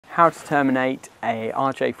How to terminate a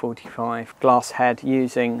RJ45 glass head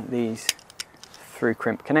using these through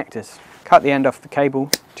crimp connectors. Cut the end off the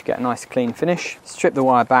cable to get a nice clean finish. Strip the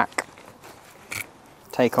wire back,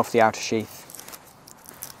 take off the outer sheath,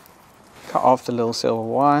 cut off the little silver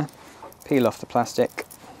wire, peel off the plastic,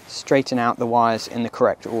 straighten out the wires in the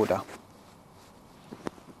correct order.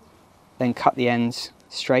 Then cut the ends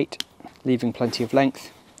straight, leaving plenty of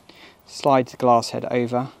length. Slide the glass head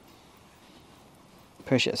over,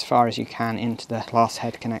 push it as far as you can into the glass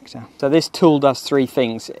head connector. So this tool does three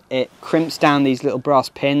things. It crimps down these little brass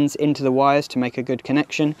pins into the wires to make a good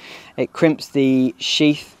connection. It crimps the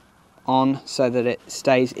sheath on so that it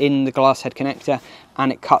stays in the glass head connector,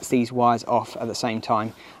 and it cuts these wires off at the same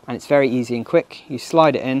time. And it's very easy and quick. You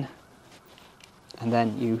slide it in and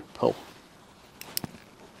then you pull.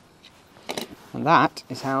 And that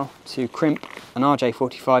is how to crimp an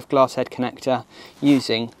RJ45 glass head connector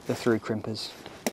using the through crimpers.